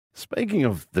Speaking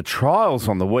of the trials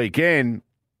on the weekend,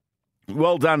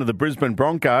 well done to the Brisbane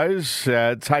Broncos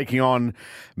taking on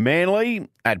Manly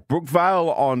at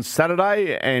Brookvale on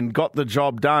Saturday and got the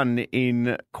job done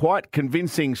in quite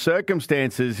convincing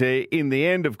circumstances in the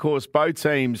end. Of course, both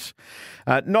teams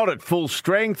not at full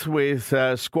strength with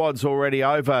squads already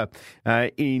over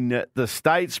in the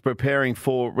States preparing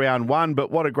for round one.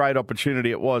 But what a great opportunity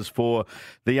it was for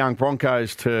the young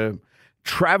Broncos to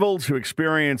travel to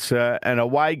experience an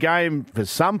away game for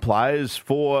some players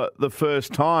for the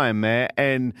first time,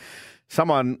 and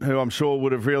someone who I'm sure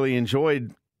would have really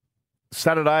enjoyed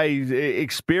Saturday's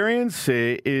experience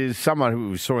is someone who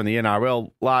we saw in the NRL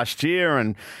last year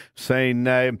and seen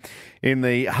in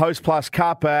the Host Plus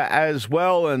Cup as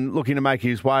well, and looking to make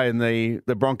his way in the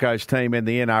Broncos team in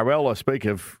the NRL. I speak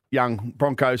of young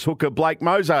Broncos hooker Blake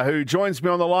Mozer, who joins me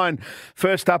on the line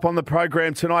first up on the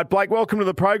program tonight. Blake, welcome to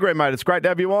the program, mate. It's great to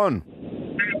have you on.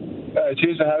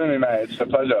 Cheers for having me, mate. It's a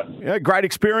pleasure. Yeah, great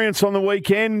experience on the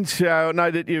weekend. I know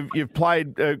that you've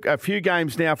played a few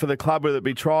games now for the club, whether it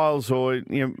be trials or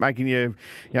making you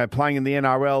playing in the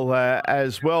NRL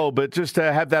as well. But just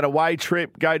to have that away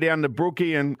trip, go down to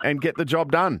Brookie and get the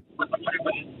job done.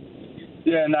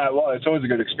 Yeah, no, well, it's always a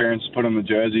good experience to put on the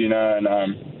jersey, and it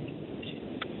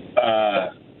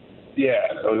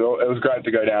was great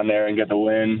to go down there and get the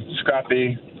win.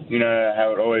 Scrappy,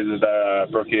 how it always is at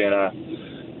Brookie, and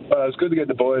well, it's good to get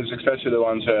the boys, especially the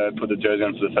ones who put the jersey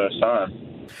on for the first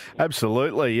time.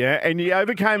 Absolutely, yeah. And you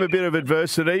overcame a bit of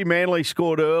adversity. Manly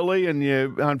scored early, and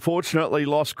you unfortunately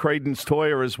lost Credence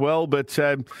Toyer as well. But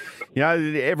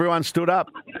everyone stood up.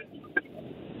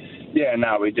 Yeah,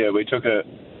 no, we did. We took it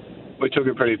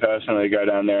pretty personally to go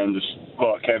down there and just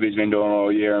what Kevy's been doing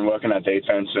all year and working at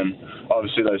defense. And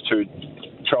obviously those two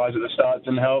tries at the start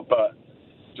didn't help, but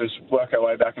just work our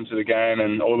way back into the game,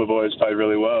 and all the boys played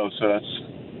really well. So that's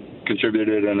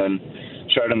contributed and then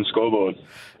showed on the scoreboard.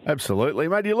 Absolutely,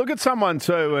 mate. You look at someone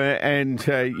too, and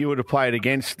you would have played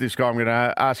against this guy I'm going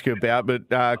to ask you about, but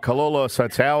Kalula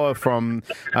Satawa from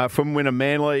Wynnum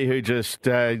Manly, who just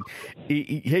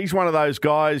he's one of those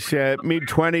guys,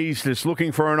 mid-20s, just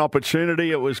looking for an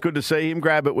opportunity. It was good to see him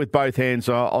grab it with both hands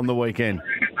on the weekend.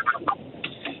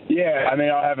 Yeah, I mean,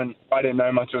 I didn't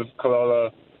know much of Kalula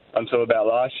until about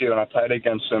last year when I played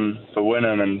against him for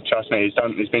Wynnum, and trust me,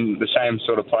 he's been the same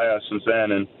sort of player since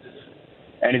then, and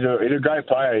he's a great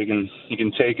player. You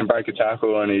can see he can break a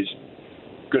tackle, and he's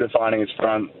good at finding his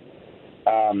front.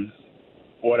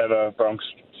 Whatever Broncos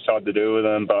decide to do with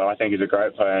him, but I think he's a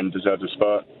great player and deserves a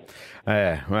spot.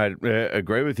 Yeah, I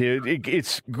agree with you.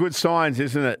 It's good signs,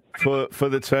 isn't it, for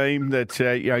the team that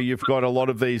you've got a lot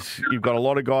of these. You've got a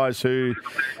lot of guys who.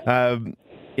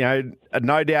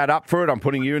 No doubt up for it. I'm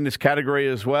putting you in this category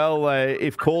as well.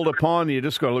 If called upon, you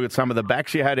just got to look at some of the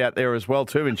backs you had out there as well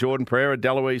too. In Jordan Pereira,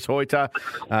 Deloise Hoyter,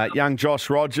 young Josh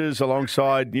Rogers,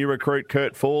 alongside new recruit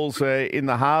Kurt Falls in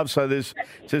the halves. So there's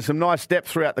some nice depth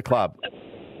throughout the club.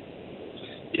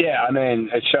 Yeah, I mean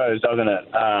it shows, doesn't it?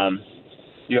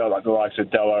 You got like the likes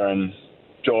of Della and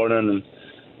Jordan, and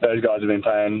those guys have been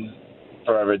playing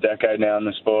for over a decade now in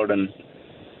the sport, and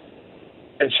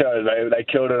it shows. They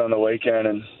killed it on the weekend,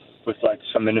 and with like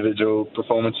some individual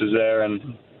performances there,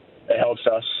 and it helps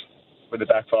us with the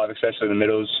back five, especially the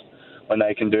middles, when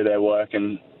they can do their work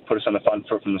and put us on the front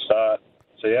foot from the start.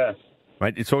 So yeah.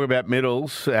 Mate, you talk about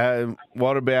middles.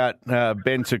 What about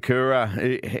Ben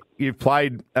Takura? You've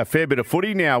played a fair bit of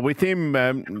footy now with him,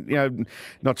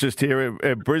 not just here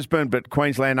at Brisbane, but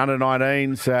Queensland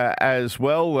under-19s as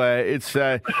well. It's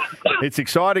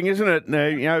exciting, isn't it?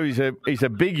 He's a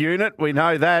big unit. We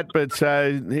know that, but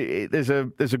there's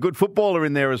a good footballer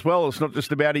in there as well. It's not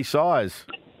just about his size.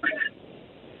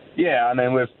 Yeah, I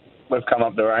mean we've come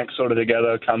up the ranks sort of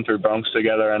together, come through Bronx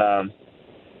together, and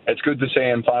it's good to see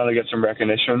him finally get some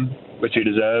recognition, which he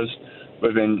deserves.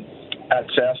 We've been at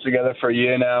South together for a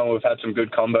year now, and we've had some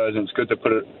good combos, and it's good to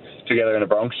put it together in a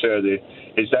Bronx jersey.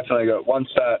 He's definitely got, once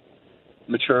that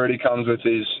maturity comes with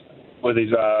his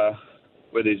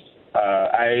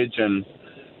age and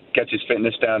gets his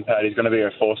fitness down pat, he's going to be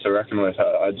a force to reckon with,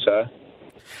 I'd say.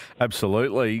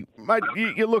 Absolutely. Mate,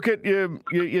 you look at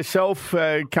yourself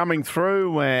coming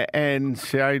through and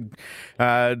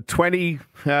 20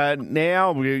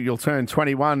 now. You'll turn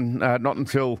 21 not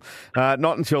until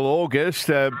August.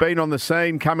 Been on the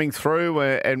scene, coming through,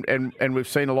 and we've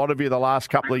seen a lot of you the last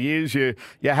couple of years. You're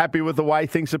happy with the way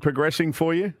things are progressing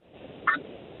for you?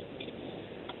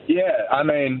 Yeah, I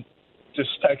mean, just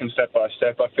taking step by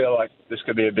step. I feel like this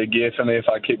could be a big year for me if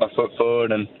I keep my foot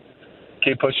forward and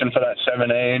keep pushing for that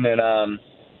 17, and I'm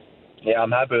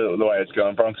happy with the way it's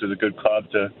going. Broncos is a good club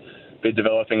to be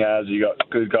developing as. You got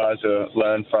good guys to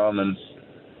learn from, and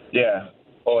yeah,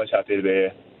 always happy to be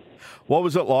here. What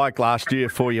was it like last year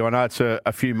for you? I know it's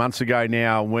a few months ago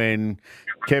now when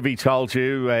Kevy told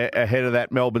you ahead of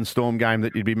that Melbourne Storm game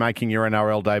that you'd be making your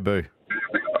NRL debut.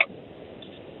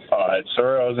 Oh, it's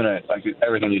surreal, isn't it? Like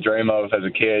everything you dream of as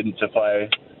a kid to play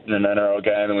in an NRL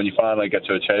game, and when you finally get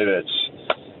to achieve it,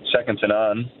 it's second to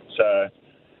none. So,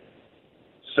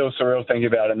 still surreal thinking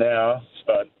about it now,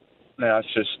 but now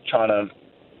it's just trying to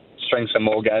string some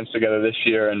more games together this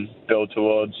year and build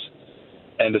towards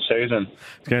end of season.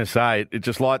 I was going to say, it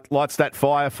just lights that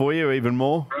fire for you even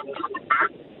more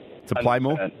to play 100%.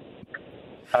 More?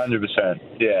 100%,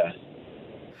 yeah.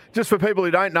 Just for people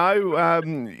who don't know,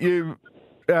 you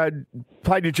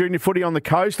played your junior footy on the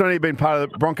coast. I know you've been part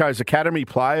of the Broncos Academy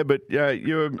player, but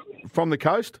you're from the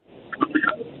coast?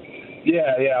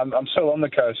 Yeah, I'm still on the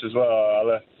coast as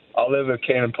well. I live with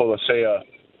Keenan Pulasia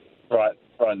right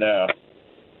now.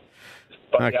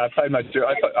 But okay. yeah,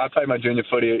 I played my junior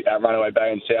footy at Runaway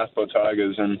Bay and Southport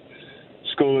Tigers, and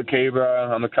school at Keebra.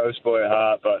 I'm a coast boy at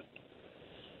heart, but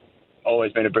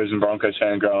always been a Brisbane Broncos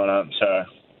fan growing up, so a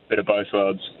bit of both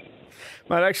worlds.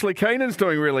 Mate, actually, Keenan's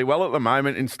doing really well at the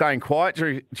moment and staying quiet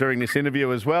during this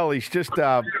interview as well. He's just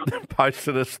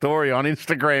posted a story on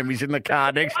Instagram. He's in the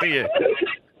car next to you.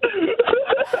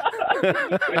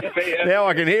 Now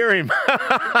I can hear him.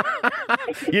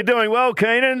 You're doing well,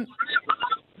 Keenan.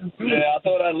 Yeah, I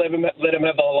thought I'd let him have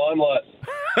the limelight.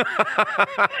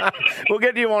 We'll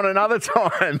get you on another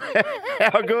time.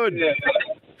 How good? Yeah,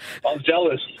 I was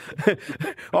jealous.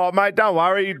 Oh, mate, don't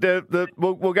worry.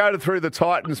 We'll go through the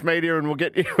Titans media and we'll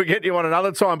get you on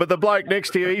another time. But the bloke next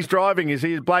to you, he's driving. Is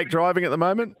Blake driving at the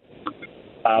moment?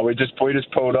 We just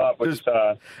pulled up. We're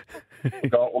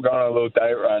going on a little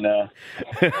date right now.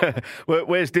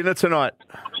 Where's dinner tonight?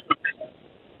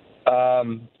 A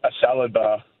salad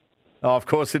bar. Oh, of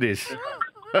course it is.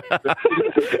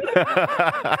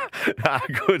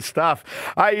 Good stuff.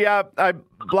 Hey,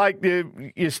 Blake,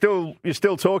 you're still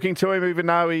talking to him, even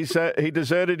though he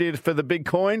deserted you for the big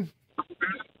coin.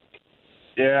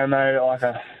 Yeah, mate.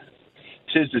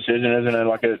 It's his decision, isn't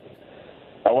it?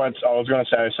 I was going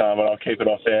to say something, but I'll keep it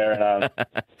off there. And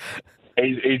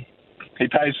he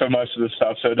pays for most of the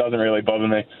stuff, so it doesn't really bother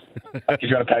me. He's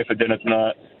going to pay for dinner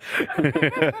tonight.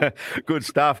 Good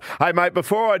stuff. Hey, mate,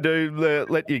 before I do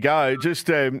let you go, just,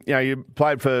 you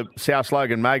played for South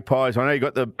Logan Magpies. I know you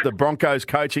got the Broncos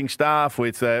coaching staff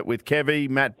with Kevy,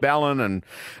 Matt Ballin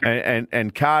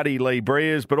and Cardi Lee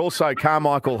Breers, but also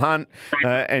Carmichael Hunt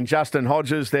and Justin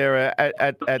Hodges there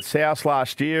at South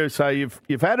last year. So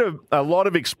you've had a lot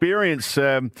of experience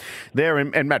there,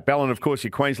 and Matt Ballin, of course,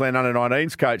 your Queensland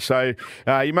under-19s coach. So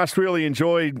you must really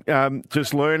enjoy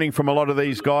just learning from a lot of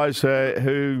these guys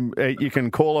who you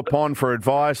can call upon for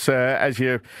advice as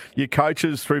your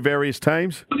coaches through various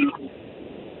teams.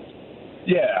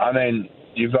 Yeah, I mean,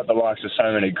 you've got the likes of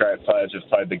so many great players who've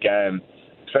played the game.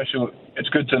 Especially, it's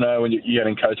good to know when you're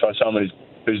getting coached by someone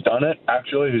who's done it,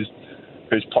 actually,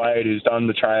 who's played, who's done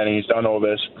the training, who's done all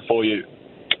this before you,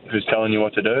 who's telling you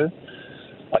what to do.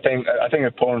 I think an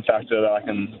important factor that I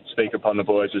can speak upon the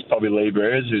boys is probably Lee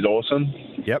Breers, who's awesome.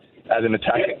 Yep. As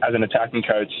an attacking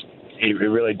coach, he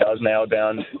really does nail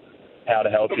down how to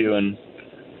help you and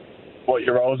what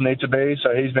your roles need to be.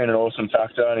 So he's been an awesome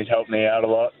factor, and he's helped me out a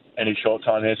lot in his short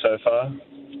time here so far.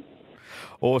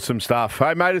 Awesome stuff.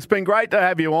 Hey, mate, it's been great to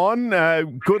have you on.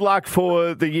 Good luck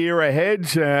for the year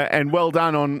ahead, and well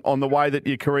done on the way that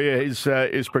your career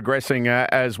is progressing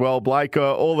as well, Blake.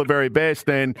 All the very best.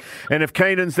 And if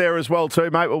Keenan's there as well too,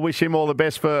 mate, we'll wish him all the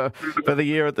best for the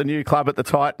year at the new club at the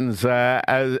Titans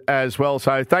as well.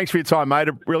 So thanks for your time, mate.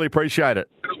 I really appreciate it.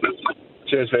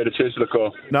 Cheers, Peter. Cheers for the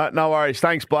call. No worries.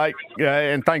 Thanks, Blake,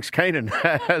 and thanks, Keenan,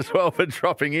 as well for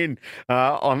dropping in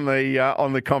on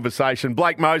the conversation.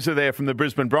 Blake Mozer there from the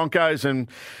Brisbane Broncos, and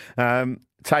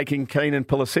taking Keenan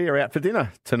Pulasia out for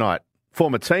dinner tonight.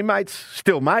 Former teammates,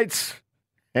 still mates,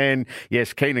 and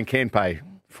yes, Keenan can pay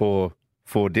for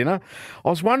dinner. I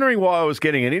was wondering why I was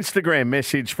getting an Instagram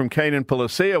message from Keenan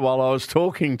Pulasia while I was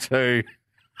talking to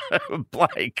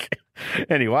Blake.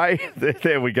 Anyway,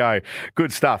 there we go.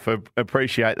 Good stuff.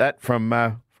 Appreciate that from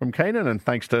Keenan, and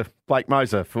thanks to Blake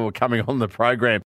Mozer for coming on the program.